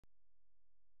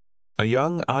A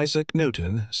young Isaac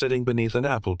Newton sitting beneath an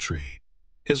apple tree,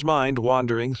 his mind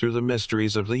wandering through the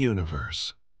mysteries of the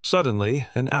universe. Suddenly,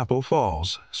 an apple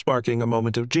falls, sparking a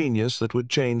moment of genius that would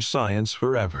change science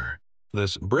forever.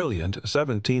 This brilliant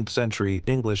 17th-century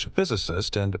English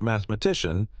physicist and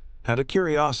mathematician had a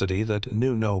curiosity that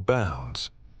knew no bounds.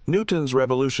 Newton's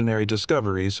revolutionary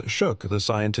discoveries shook the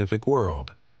scientific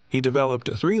world. He developed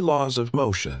 3 laws of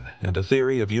motion and a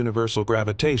theory of universal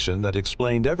gravitation that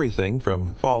explained everything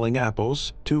from falling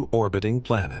apples to orbiting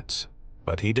planets.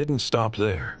 But he didn't stop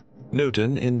there.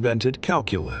 Newton invented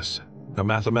calculus, a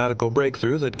mathematical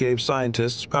breakthrough that gave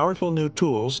scientists powerful new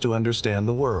tools to understand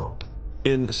the world.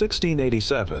 In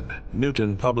 1687,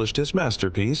 Newton published his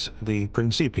masterpiece, the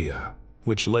Principia,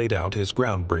 which laid out his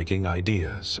groundbreaking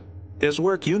ideas. His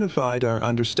work unified our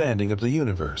understanding of the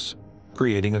universe,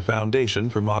 creating a foundation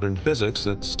for modern physics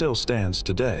that still stands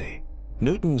today.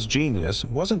 Newton's genius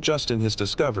wasn't just in his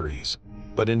discoveries,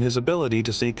 but in his ability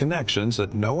to see connections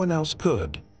that no one else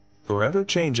could, forever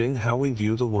changing how we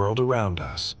view the world around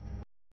us.